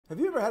Have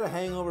you ever had a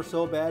hangover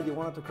so bad you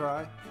wanted to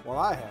cry? Well,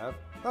 I have.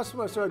 That's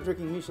when I started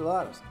drinking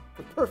Micheladas,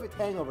 the perfect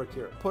hangover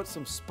cure. Put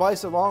some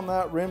spice along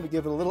that rim to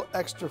give it a little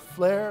extra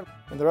flair.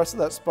 And the rest of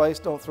that spice,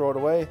 don't throw it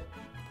away.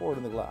 Pour it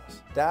in the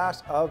glass. Dash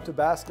of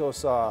Tabasco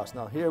sauce.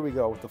 Now here we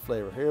go with the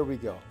flavor. Here we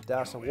go.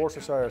 Dash of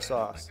Worcestershire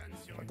sauce.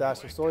 A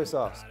dash of soy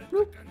sauce.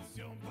 Bloop.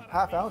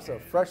 Half ounce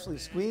of freshly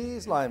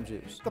squeezed lime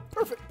juice. The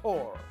perfect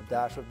pour. A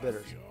dash of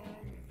bitters.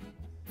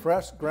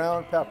 Fresh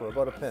ground pepper,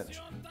 about a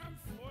pinch.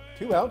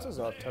 2 ounces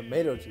of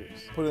tomato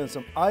juice. Put in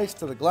some ice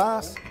to the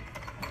glass.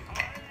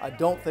 I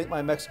don't think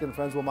my Mexican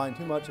friends will mind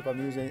too much if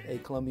I'm using a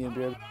Colombian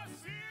beer.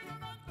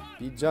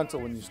 Be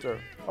gentle when you stir.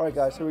 All right,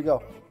 guys, here we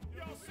go.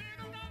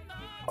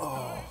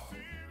 Oh,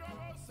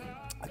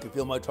 I can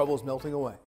feel my troubles melting away.